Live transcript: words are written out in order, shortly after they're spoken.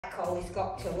Collie's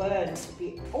got to learn to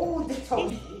be all the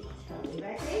time.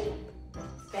 Ready?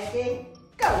 Steady,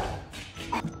 go.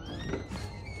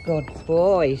 Good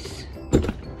boys.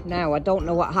 Now, I don't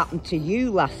know what happened to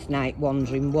you last night,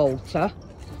 Wandering Walter.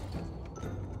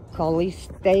 Collie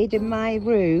stayed in my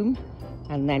room,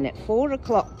 and then at 4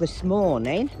 o'clock this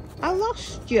morning, I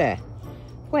lost you.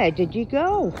 Where did you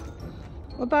go?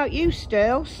 What about you,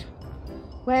 Stills?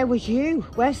 Where was you?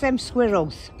 Where's them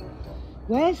squirrels?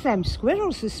 Where's them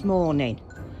squirrels this morning?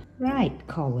 Right,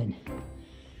 Colin.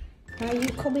 Are you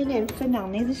coming in for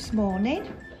Nanny this morning?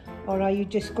 Or are you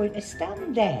just going to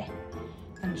stand there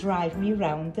and drive me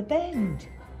round the bend?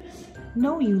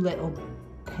 No, you little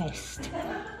pest.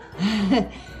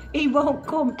 He won't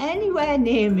come anywhere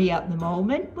near me at the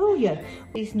moment, will you?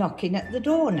 He's knocking at the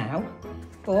door now.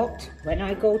 But when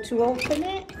I go to open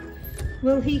it,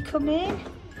 will he come in?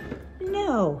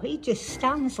 No, he just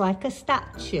stands like a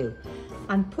statue.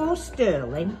 And poor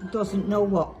Sterling doesn't know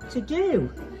what to do.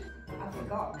 I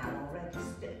forgot now already.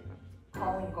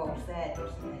 Colin goes there,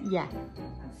 doesn't he? Yeah.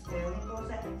 And Sterling goes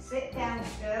there. Sit down,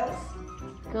 Stills.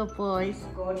 Good boys.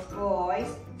 Good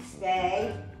boys.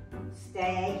 Stay.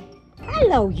 Stay.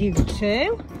 Hello, you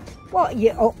two. What are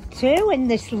you up to in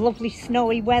this lovely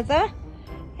snowy weather?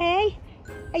 Hey?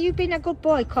 Have you been a good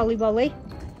boy, Collie Wolly?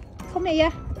 Come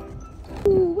here.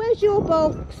 Ooh, where's your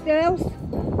ball, Stills?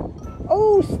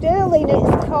 Oh, Sterling,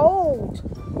 it's cold.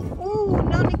 Oh,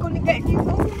 Nanny gonna get you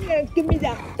home now. Give me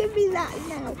that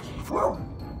now.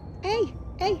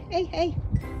 Hey,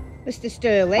 Mr.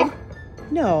 Sterling.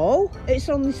 No, it's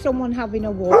only someone having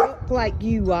a walk like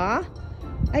you are.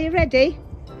 Are you ready?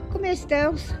 Come here,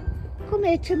 Stills. Come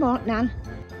here to Nan.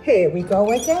 Here we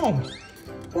go again.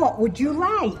 What would you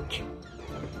like?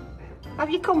 Have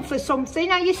you come for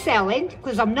something? Are you selling?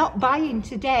 Because I'm not buying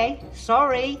today.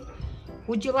 Sorry.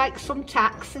 Would you like some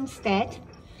tacks instead?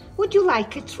 Would you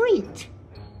like a treat?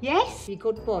 Yes? You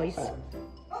good boys?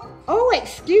 Oh,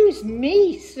 excuse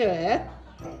me, sir.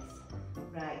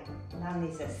 Right,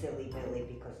 Nanny's a silly Billy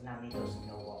because Nanny doesn't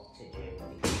know what to do.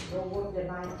 No wonder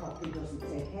my puppy doesn't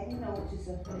take any notice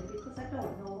of me because I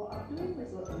don't know what I'm doing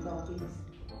with little doggies.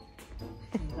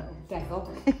 Little devil.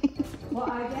 What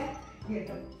are you?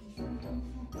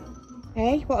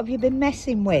 Hey, what have you been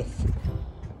messing with?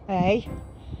 Hey,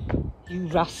 you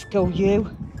rascal, you.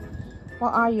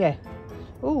 What are you?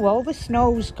 Oh, all the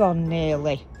snow's gone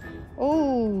nearly.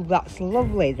 Oh, that's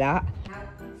lovely, that. Now,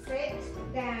 sit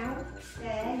down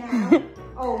there now.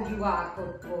 Oh, you are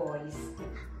good boys.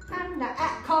 And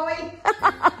Collie.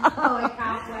 Oh, I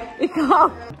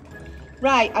can't wait.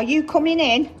 Right, are you coming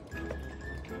in?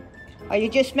 Are you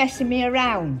just messing me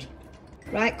around?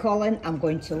 Right, Colin, I'm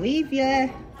going to leave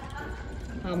you.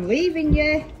 I'm leaving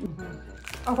you.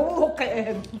 Oh, look at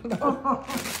him. No.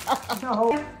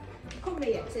 Come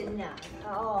here tonight.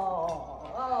 Oh.